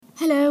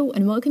Hello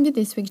and welcome to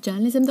this week's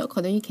journalism.co.uk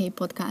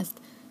podcast.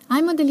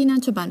 I'm Adelina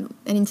Chobanu,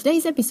 and in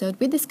today's episode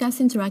we discuss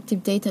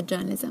interactive data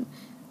journalism.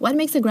 What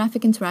makes a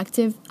graphic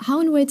interactive,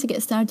 how and where to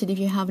get started if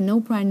you have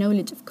no prior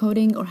knowledge of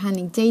coding or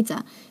handling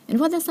data, and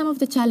what are some of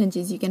the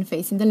challenges you can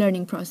face in the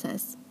learning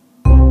process.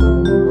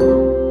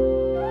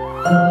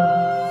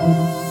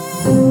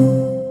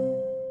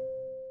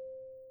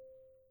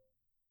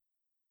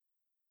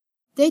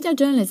 Data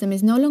journalism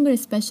is no longer a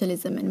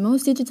specialism, and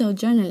most digital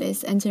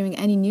journalists entering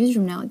any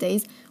newsroom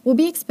nowadays will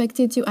be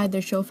expected to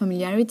either show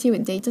familiarity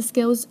with data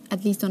skills,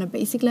 at least on a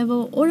basic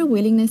level, or a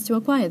willingness to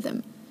acquire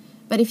them.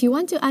 But if you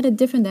want to add a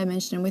different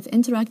dimension with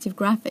interactive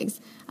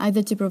graphics,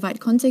 either to provide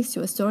context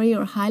to a story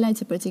or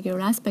highlight a particular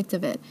aspect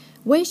of it,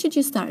 where should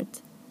you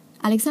start?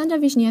 Alexandra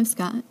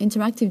Wisniewska,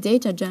 interactive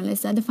data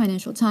journalist at the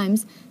Financial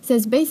Times,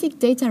 says basic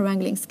data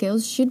wrangling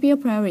skills should be a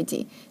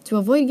priority to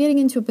avoid getting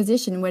into a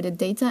position where the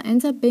data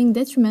ends up being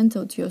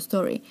detrimental to your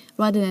story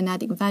rather than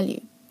adding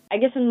value. I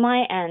guess on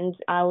my end,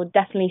 I would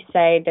definitely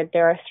say that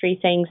there are three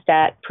things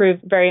that prove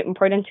very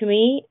important to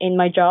me in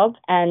my job.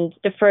 And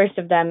the first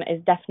of them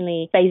is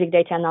definitely basic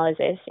data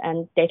analysis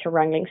and data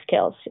wrangling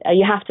skills.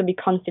 You have to be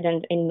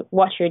confident in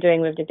what you're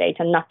doing with the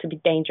data, not to be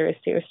dangerous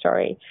to your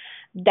story.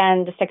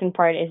 Then the second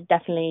part is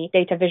definitely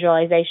data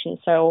visualization.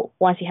 So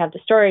once you have the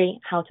story,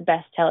 how to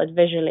best tell it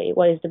visually,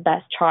 what is the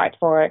best chart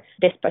for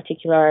this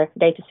particular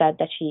data set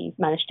that you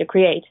managed to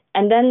create.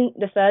 And then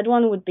the third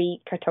one would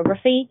be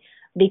cartography,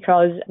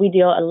 because we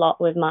deal a lot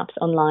with maps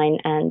online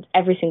and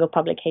every single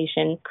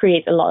publication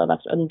creates a lot of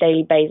maps on a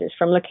daily basis,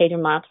 from locator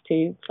maps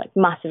to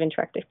massive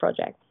interactive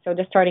projects. So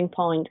the starting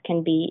point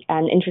can be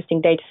an interesting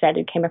data set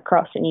you came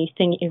across and you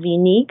think is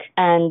unique,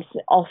 and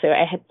also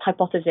a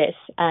hypothesis,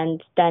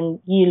 and then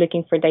you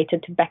looking for data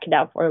to back it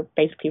up or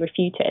basically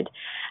refute it.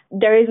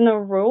 There is no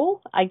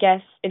rule. I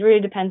guess it really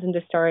depends on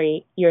the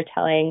story you're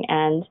telling,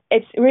 and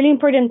it's really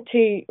important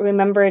to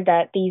remember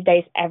that these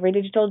days every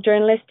digital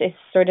journalist is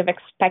sort of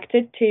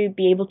expected to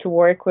be able to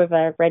work with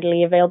a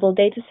readily available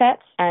data set.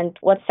 And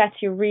what sets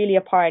you really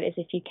apart is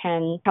if you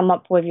can come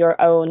up with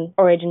your own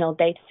original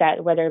data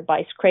set, whether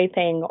by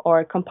scraping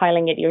or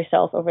compiling it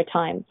yourself over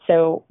time.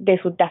 So this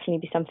would definitely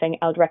be something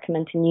I would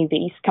recommend to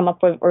newbies. Come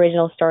up with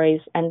original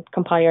stories and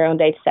compile your own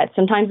data set.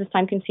 Sometimes it's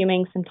time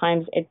consuming,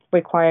 sometimes it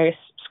requires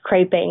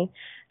scraping,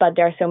 but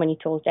there are so many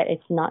tools that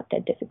it's not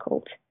that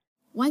difficult.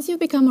 Once you've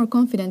become more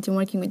confident in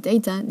working with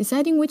data,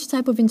 deciding which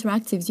type of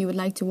interactives you would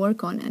like to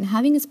work on and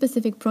having a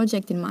specific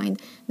project in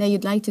mind that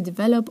you'd like to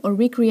develop or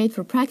recreate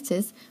for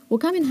practice will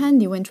come in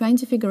handy when trying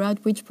to figure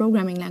out which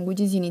programming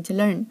languages you need to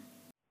learn.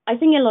 I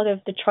think a lot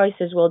of the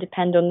choices will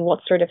depend on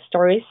what sort of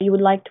stories you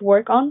would like to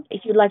work on.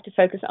 If you'd like to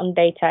focus on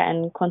data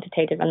and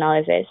quantitative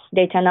analysis,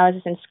 data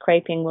analysis and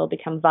scraping will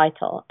become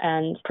vital,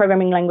 and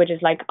programming languages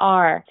like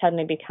R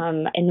suddenly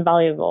become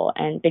invaluable,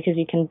 and because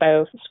you can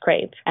both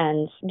scrape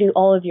and do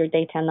all of your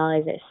data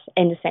analysis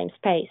in the same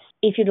space.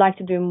 If you'd like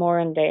to do more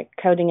on the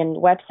coding and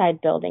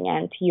website building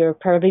end, you're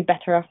probably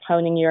better off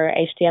honing your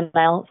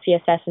HTML,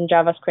 CSS, and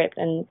JavaScript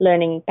and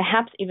learning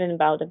perhaps even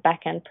about the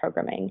back-end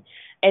programming.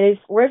 It is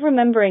worth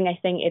remembering, I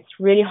think, it's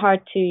really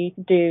hard to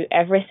do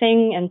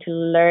everything and to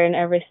learn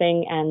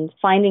everything, and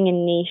finding a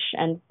niche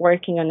and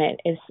working on it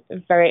is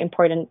very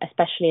important,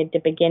 especially at the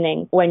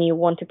beginning when you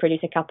want to produce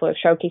a couple of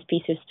showcase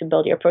pieces to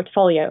build your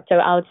portfolio. So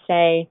I would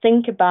say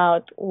think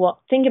about what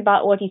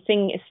you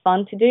think is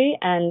fun to do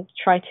and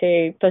try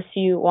to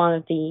pursue one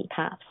of the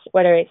paths,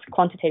 whether it's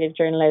quantitative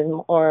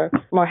journalism or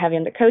more heavy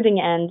on the coding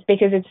end,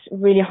 because it's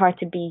really hard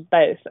to be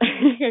both,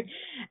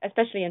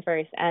 especially in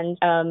first. And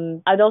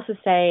I'd also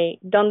say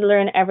don't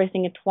learn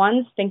everything at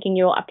once, thinking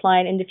you'll apply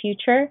it in the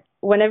future.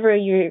 Whenever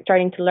you're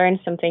starting to learn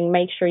something,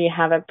 make sure you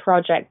have a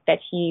project that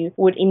you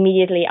would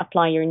immediately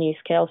apply your new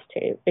skills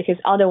to, because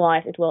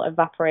otherwise it will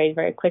evaporate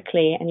very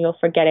quickly and you'll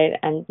forget it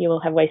and you will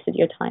have wasted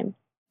your time.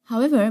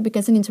 However,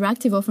 because an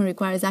interactive often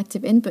requires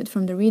active input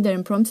from the reader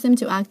and prompts them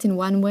to act in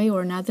one way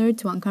or another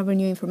to uncover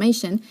new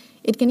information,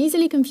 it can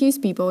easily confuse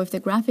people if the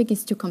graphic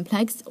is too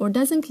complex or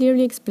doesn't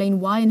clearly explain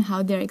why and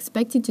how they're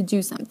expected to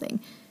do something.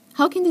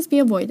 How can this be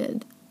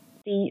avoided?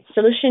 The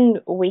solution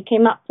we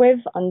came up with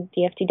on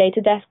the FT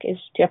Data Desk is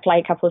to apply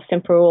a couple of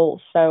simple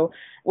rules. So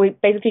we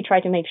basically try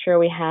to make sure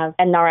we have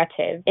a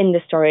narrative in the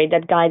story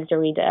that guides the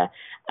reader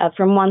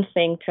from one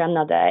thing to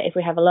another. If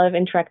we have a lot of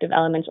interactive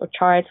elements or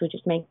charts, we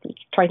just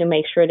try to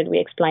make sure that we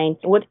explain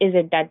what is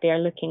it that they're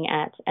looking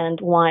at and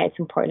why it's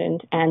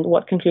important and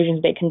what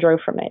conclusions they can draw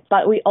from it.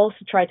 But we also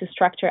try to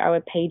structure our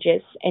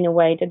pages in a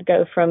way that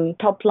go from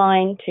top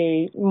line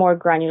to more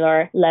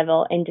granular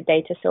level in the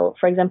data. So,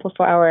 for example,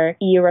 for our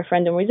EU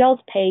referendum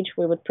results page,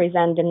 we would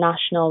present the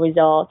national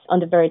results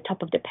on the very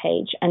top of the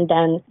page, and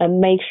then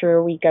make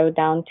sure we go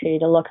down to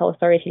the local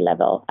authority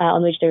level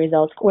on which the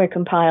results were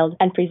compiled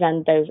and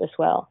present those as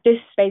well. This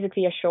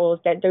basically assures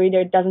that the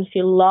reader doesn't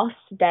feel lost,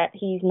 that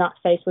he's not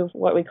faced with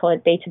what we call a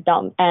data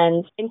dump.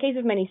 And in case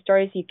of many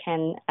stories, you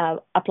can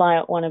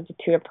apply one of the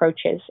two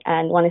approaches.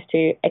 And one is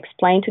to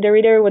explain to the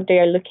reader what they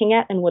are looking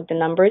at and what the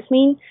numbers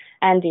mean.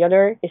 and the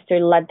other is to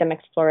let them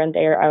explore on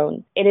their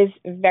own. It is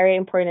very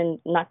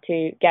important not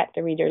to get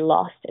the reader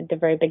lost at the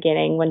very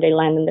beginning when they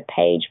land on the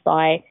page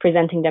by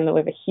presenting them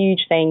with a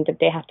huge thing that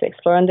they have to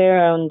explore on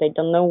their own. They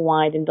don't know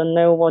why, they don't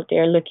know what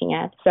they're looking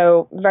at.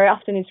 So very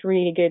often it's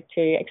really good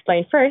to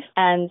explain first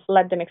and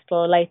let them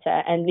explore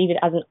later and leave it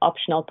as an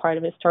optional part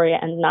of the story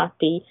and not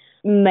the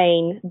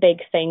main big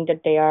thing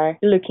that they are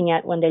looking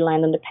at when they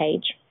land on the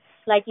page.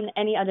 Like in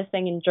any other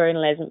thing in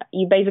journalism,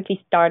 you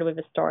basically start with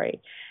a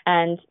story,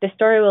 and the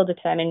story will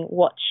determine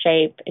what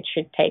shape it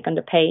should take on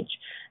the page.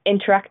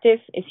 Interactive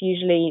is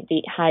usually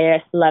the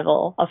highest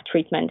level of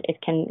treatment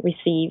it can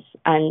receive,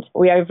 and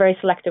we are very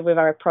selective with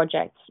our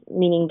projects,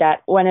 meaning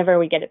that whenever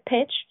we get a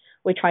pitch,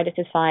 we try to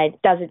decide,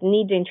 does it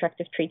need the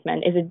interactive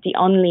treatment? Is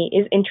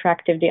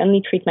interactive the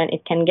only treatment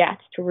it can get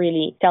to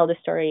really tell the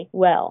story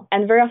well?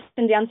 And very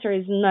often the answer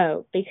is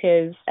no,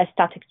 because a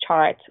static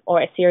chart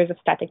or a series of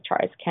static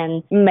charts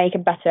can make a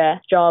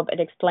better job at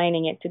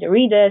explaining it to the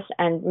readers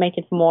and make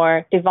it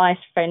more device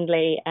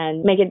friendly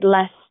and make it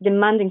less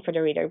demanding for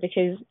the reader,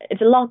 because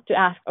it's a lot to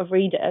ask of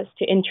readers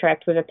to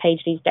interact with a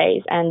page these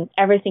days, and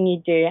everything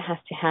you do has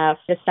to have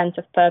a sense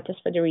of purpose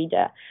for the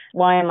reader.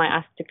 Why am I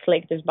asked to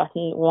click this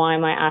button? Why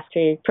am I asked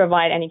to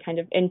provide any kind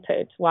of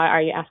input? Why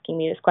are you asking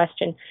me this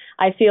question?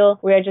 I feel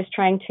we are just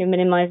trying to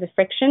minimize the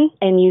friction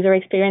in user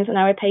experience on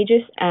our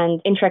pages,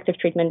 and interactive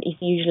treatment is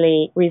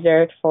usually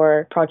reserved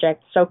for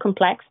projects so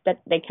complex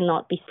that they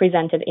cannot be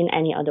presented in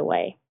any other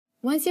way.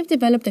 Once you've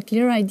developed a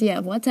clear idea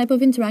of what type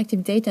of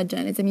interactive data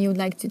journalism you would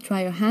like to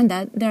try your hand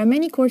at, there are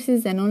many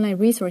courses and online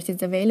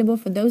resources available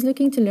for those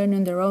looking to learn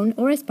on their own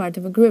or as part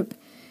of a group.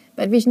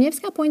 But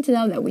Wisniewska pointed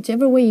out that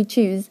whichever way you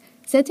choose,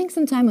 setting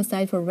some time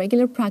aside for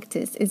regular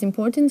practice is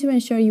important to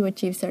ensure you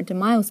achieve certain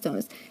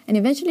milestones and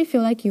eventually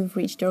feel like you've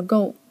reached your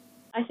goal.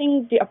 I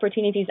think the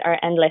opportunities are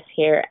endless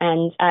here,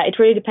 and it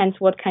really depends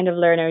what kind of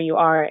learner you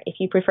are. If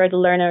you prefer to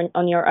learn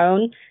on your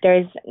own,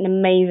 there's an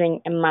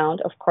amazing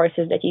amount of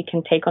courses that you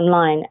can take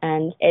online,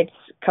 and it's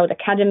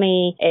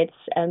Codecademy, it's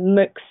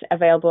MOOCs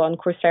available on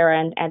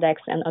Coursera and edX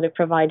and other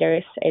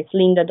providers. It's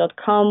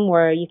lynda.com,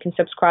 where you can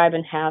subscribe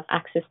and have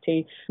access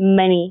to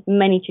many,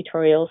 many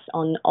tutorials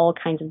on all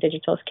kinds of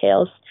digital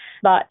skills.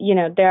 But,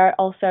 there are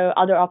also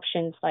other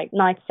options like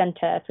Knight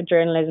Center for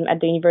Journalism at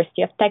the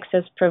University of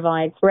Texas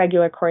provides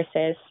regular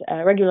courses,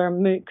 regular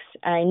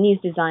MOOCs, news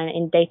design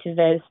in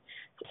DataViz.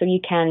 So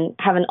you can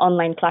have an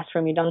online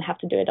classroom. You don't have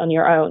to do it on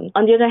your own.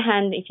 On the other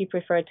hand, if you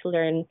prefer to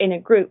learn in a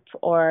group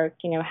or,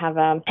 have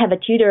a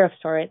tutor of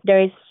sorts,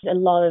 there is a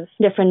lot of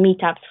different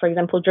meetups, for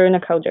example, journal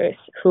coders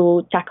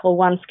who tackle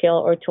one skill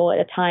or tool at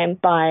a time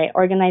by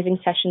organizing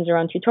sessions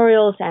around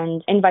tutorials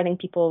and inviting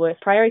people with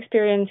prior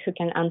experience who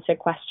can answer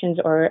questions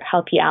or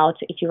help you out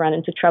if you run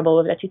into trouble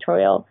with a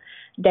tutorial.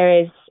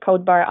 There is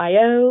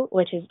CodeBar.io,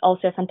 which is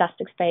also a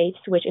fantastic space,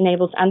 which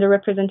enables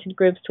underrepresented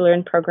groups to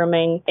learn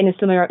programming in a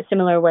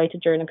similar way to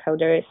journal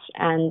coders.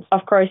 And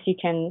of course, you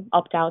can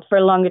opt out for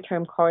a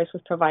longer-term course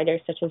with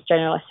providers such as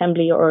General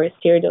Assembly or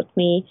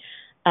Steer.me,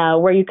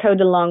 where you code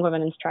along with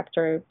an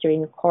instructor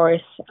during a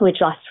course,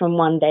 which lasts from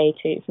 1 day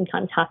to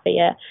sometimes half a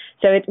year.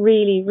 So it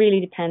really, really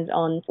depends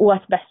on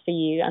what's best for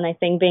you. And I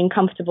think being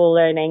comfortable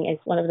learning is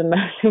one of the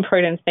most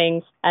important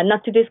things, and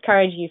not to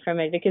discourage you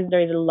from it, because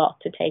there is a lot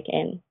to take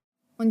in.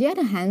 On the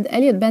other hand,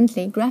 Elliot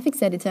Bentley,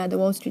 graphics editor at the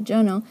Wall Street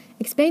Journal,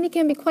 explained it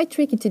can be quite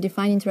tricky to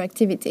define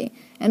interactivity,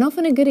 and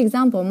often a good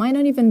example might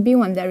not even be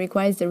one that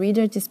requires the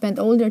reader to spend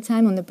all their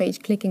time on the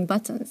page clicking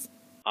buttons.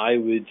 I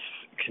would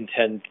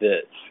contend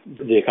that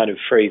the kind of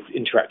phrase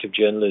interactive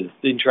journalism,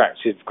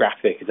 interactive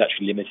graphic is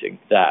actually limiting,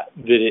 that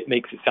it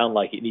makes it sound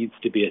like it needs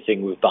to be a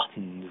thing with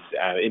buttons,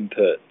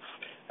 inputs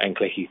and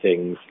clicky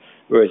things.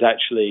 Whereas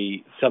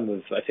actually some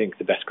of, I think,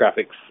 the best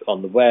graphics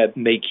on the web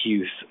make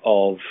use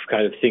of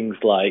kind of things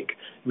like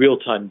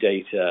real-time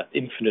data,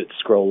 infinite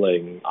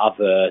scrolling,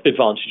 other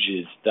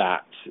advantages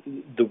that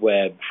the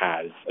web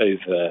has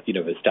over,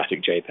 a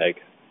static JPEG.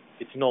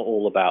 It's not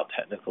all about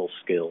technical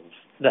skills.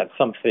 That's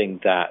something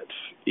that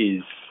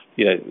is,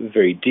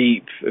 very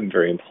deep and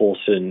very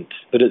important.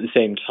 But at the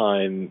same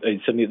time,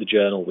 certainly at the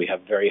Journal, we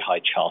have very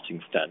high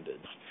charting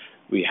standards.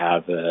 We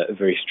have a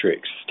very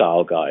strict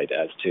style guide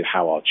as to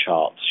how our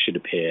charts should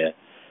appear,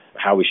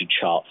 how we should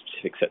chart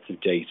specific sets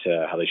of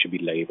data, how they should be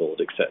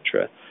labeled,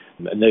 etc.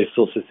 And those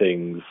sorts of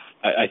things,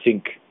 I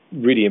think,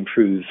 really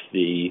improve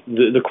the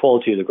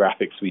quality of the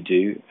graphics we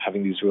do,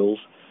 having these rules.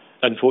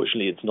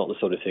 Unfortunately, it's not the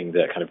sort of thing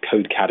that kind of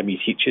Codecademy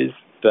teaches,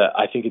 but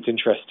I think it's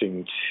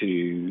interesting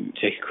to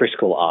take a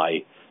critical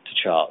eye to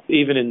chart.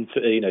 Even in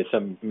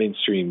some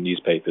mainstream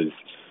newspapers,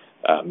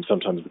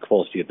 sometimes the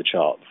quality of the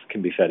charts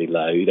can be fairly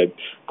low.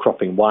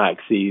 Cropping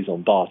y-axes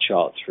on bar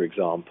charts, for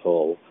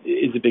example,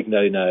 is a big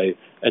no-no.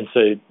 And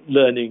so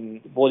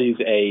learning what is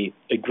a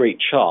great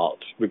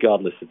chart,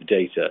 regardless of the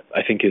data,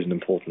 I think is an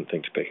important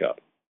thing to pick up.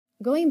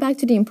 Going back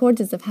to the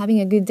importance of having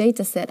a good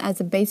data set as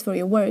a base for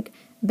your work,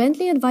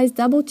 Bentley advised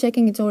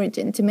double-checking its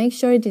origin to make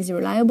sure it is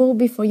reliable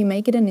before you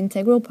make it an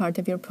integral part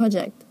of your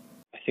project.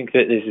 I think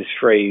that there's this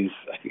phrase,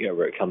 I forget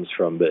where it comes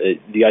from, but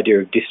the idea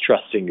of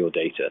distrusting your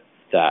data.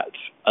 that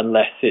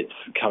unless it's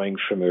coming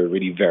from a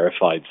really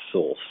verified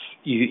source,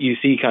 you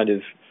see kind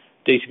of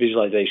data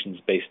visualizations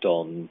based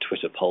on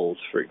Twitter polls,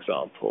 for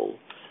example,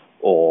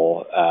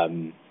 or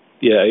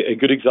a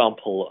good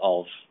example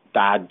of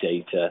bad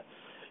data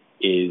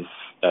is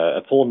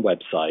a porn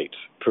website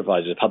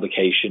provided a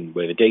publication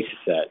with a data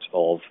set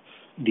of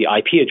the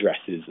IP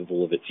addresses of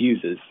all of its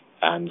users.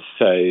 And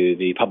so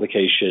the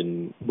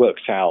publication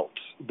worked out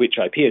which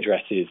IP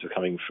addresses were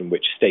coming from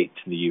which state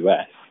in the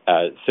US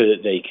so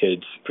that they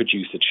could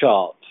produce a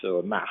chart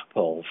or a map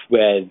of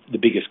where the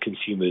biggest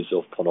consumers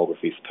of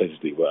pornography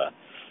supposedly were.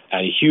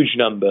 And a huge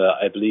number,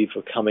 I believe,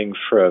 were coming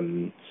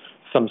from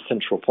some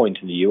central point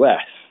in the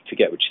US to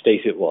get which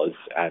state it was.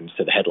 And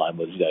so the headline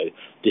was,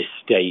 this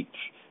state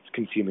is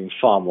consuming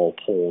far more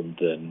porn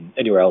than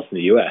anywhere else in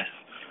the US.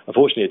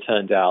 Unfortunately, it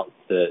turned out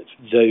that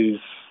those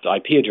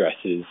IP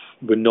addresses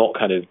were not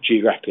kind of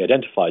geographically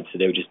identified, so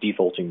they were just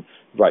defaulting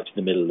right to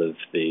the middle of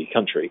the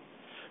country.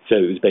 So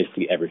it was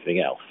basically everything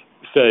else.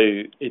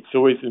 So it's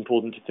always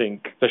important to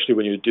think, especially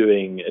when you're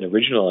doing an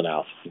original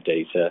analysis of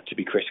data, to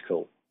be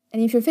critical.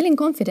 And if you're feeling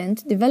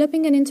confident,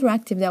 developing an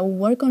interactive that will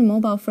work on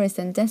mobile first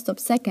and desktop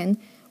second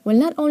will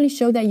not only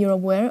show that you're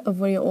aware of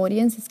where your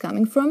audience is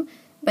coming from,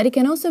 but it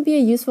can also be a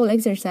useful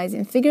exercise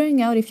in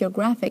figuring out if your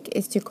graphic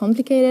is too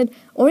complicated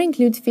or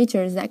includes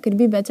features that could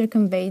be better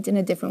conveyed in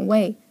a different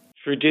way.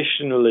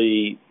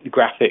 Traditionally,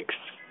 graphics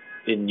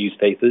in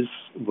newspapers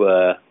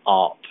were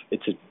art.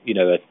 It's a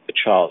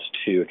chart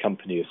to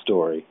accompany a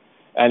story.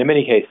 And in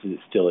many cases it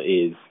still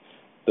is.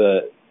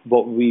 But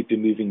what we've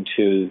been moving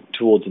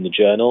towards in the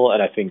journal,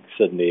 and I think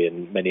certainly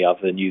in many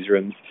other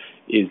newsrooms,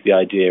 is the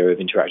idea of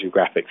interactive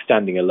graphics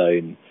standing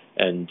alone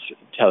and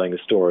telling a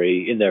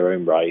story in their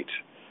own right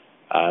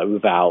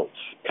without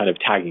kind of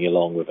tagging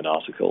along with an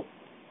article.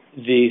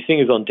 The thing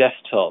is, on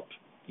desktop,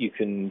 you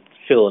can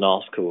fill an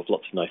article with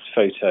lots of nice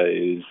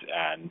photos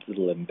and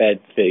little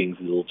embed things,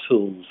 little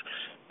tools,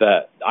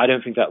 but I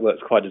don't think that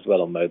works quite as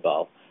well on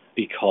mobile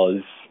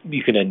because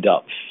you can end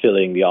up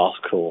filling the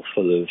article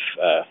full of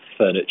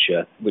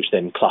furniture, which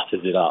then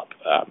clutters it up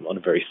on a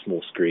very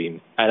small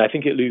screen. And I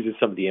think it loses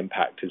some of the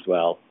impact as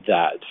well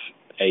that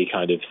a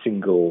kind of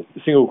single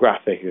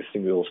graphic, a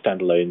single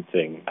standalone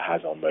thing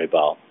has on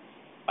mobile.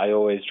 I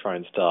always try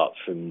and start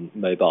from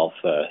mobile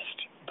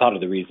first. Part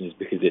of the reason is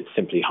because it's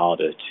simply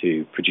harder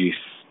to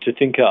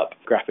think up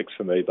graphics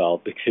for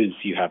mobile because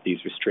you have these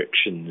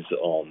restrictions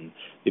on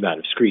the amount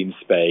of screen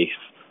space,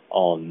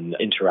 on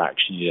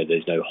interaction,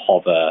 there's no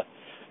hover.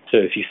 So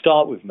if you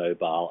start with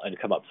mobile and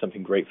come up with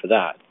something great for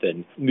that,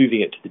 then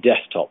moving it to the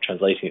desktop,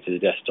 translating it to the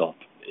desktop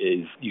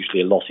is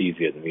usually a lot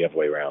easier than the other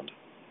way around.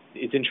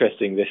 It's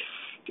interesting, this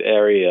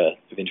area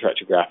of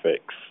interactive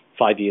graphics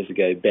 5 years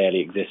ago barely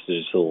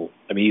existed at all.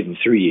 I mean, even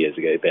 3 years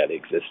ago barely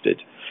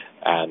existed.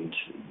 And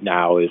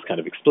now is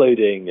kind of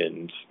exploding,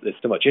 and there's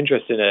so much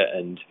interest in it,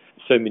 and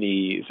so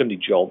many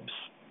jobs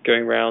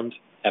going around.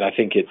 And I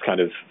think it's kind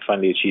of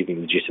finally achieving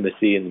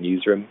legitimacy in the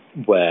newsroom,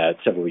 where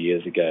several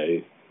years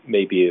ago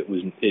maybe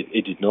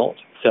it did not.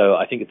 So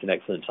I think it's an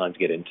excellent time to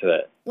get into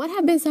it. What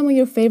have been some of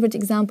your favorite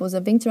examples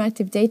of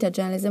interactive data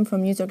journalism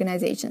from news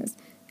organizations?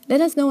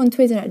 Let us know on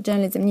Twitter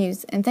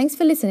 @JournalismNews, and thanks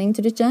for listening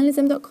to the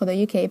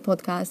journalism.co.uk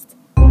podcast.